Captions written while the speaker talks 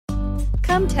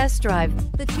Come test drive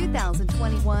the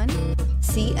 2021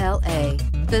 CLA.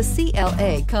 The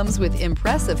CLA comes with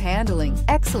impressive handling,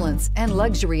 excellence, and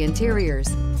luxury interiors.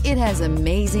 It has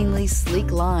amazingly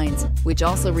sleek lines, which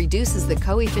also reduces the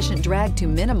coefficient drag to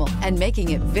minimal and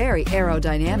making it very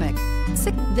aerodynamic.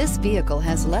 This vehicle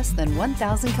has less than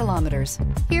 1,000 kilometers.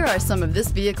 Here are some of this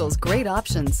vehicle's great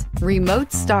options: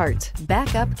 remote start,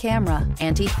 backup camera,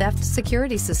 anti-theft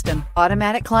security system,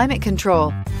 automatic climate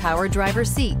control, power driver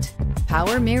seat,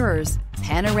 power mirrors,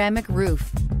 panoramic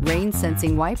roof, rain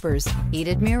sensing wipers,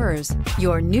 heated mirrors.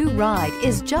 Your new ride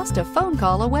is just a phone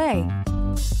call away.